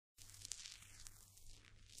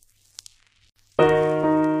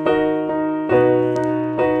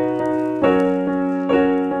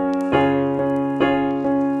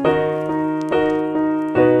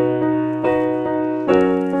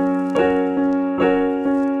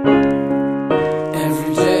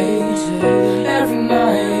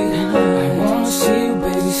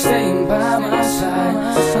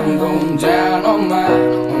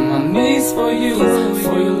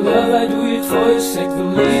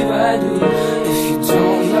I do. If you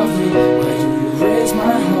don't love me, why do you raise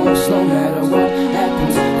my hopes? No matter what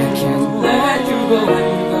happens, I can't let you go.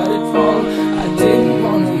 You got it wrong, I didn't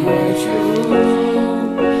wanna hurt you.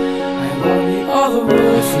 I wanna be all the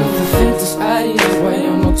words. Not the faintest idea why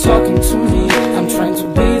you're not talking to me. I'm trying to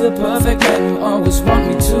be the perfect man you always want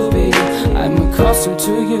me to be. I'm accustomed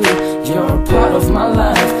to you, you're a part of my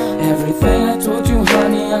life. Everything I told you,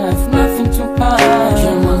 honey, I have nothing to hide.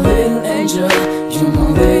 You're my little angel, you're my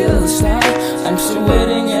little star. I'm still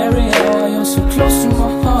waiting every hour, you're so close to my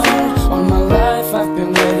heart. All my life I've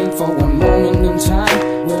been waiting for one moment in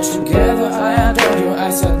time. We're together, I adore your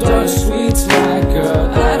eyes, adore your sweet smile, girl.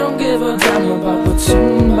 I don't give a damn about what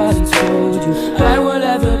somebody told you. I will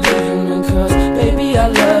ever be human, cause baby I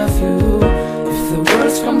love you. If the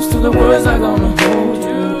worst comes to the worst, I'm gonna hold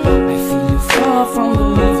you. I feel you far from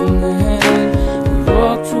believing it. We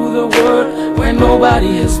walk through the world where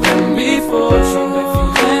nobody has been before. Turn back the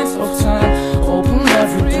hands of time, open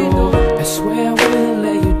every door. I swear I will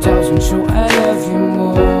lay you down and show I love you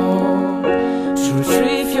more. To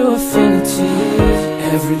retrieve your affinity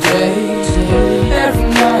every day, every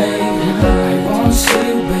night. I wanna see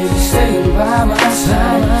you, baby, staying by my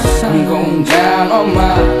side. I'm going down on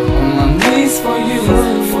my knees for you.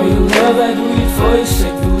 For your love I do it, for your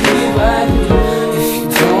sake believe I do. If you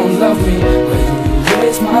don't love me, why do you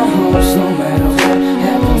raise my hopes? No matter what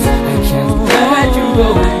happens, I can't let you go.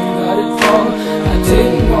 You got it wrong, I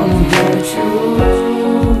didn't wanna hurt you.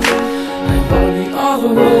 I wanna be all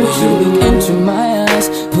the words. You look into my eyes,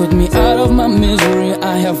 put me out of my misery.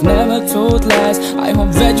 I have never told lies, I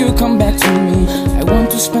hope that you come back to me. I want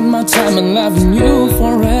to spend my time and loving you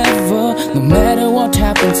forever. No matter what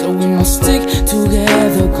happens, so we must stick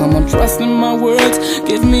together. Come on, trust in my words,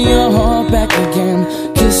 give me your heart back again.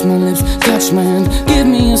 Kiss my lips, touch my hand, give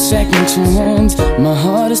me a second chance. My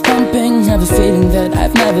heart is pumping, have a feeling that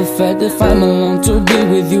I've never felt. If I'm alone to be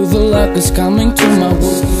with you, the luck is coming to my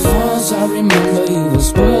world. Cause I remember he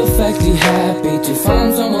was perfectly happy to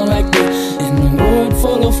find someone like me in a world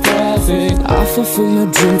full of traffic. I fulfill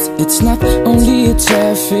your dreams, it's not only a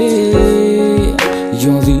taffy.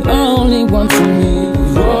 You're the only one for me.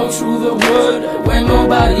 We walk through the world where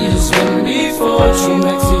nobody has been before. Turn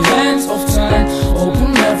back the hands of time,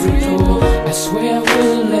 open every door. I swear I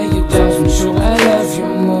will lay you down and show I love you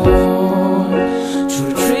more. To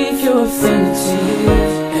retrieve your affinity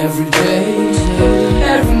every day,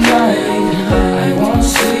 every night. I wanna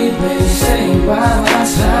see you, baby, staying by my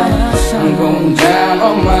side. I'm going down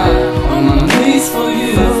on my knees for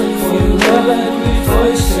you. For your love I do it, for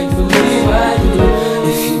your sake believe I do.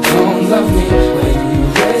 If you don't love me, why do you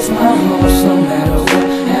raise my hopes? No matter what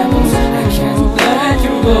happens, I can't let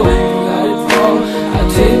you go. You got it wrong, I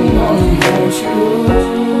didn't wanna hurt you.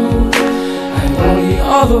 I wanna be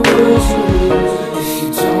all the words you do. If you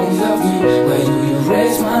don't love me, why do you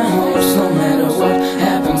raise my hopes? No matter what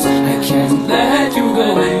happens, I can't let you go.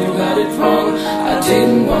 You got it wrong, I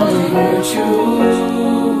didn't wanna hurt you.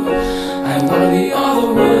 I wanna be all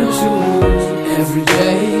the words you do. Every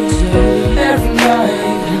day, every night.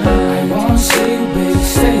 I wanna see you, baby,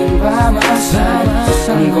 staying by my side.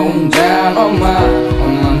 I'm going down on my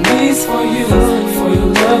knees for you. For your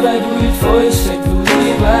love I do it, for your sake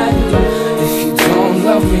believe I do. If you don't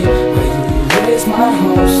love me, why do you raise my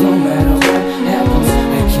hopes? No matter what happens,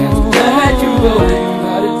 I can't let you go. You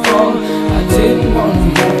got it wrong, I didn't wanna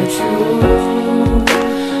hurt you.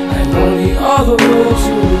 I wanna be all the words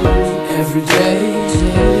you do. Every day,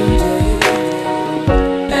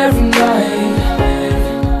 every night,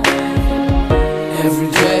 every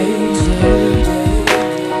day,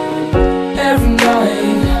 every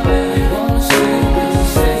night. I wanna see you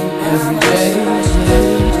staying every day,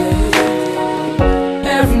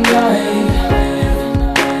 every night,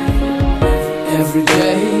 every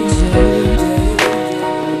day.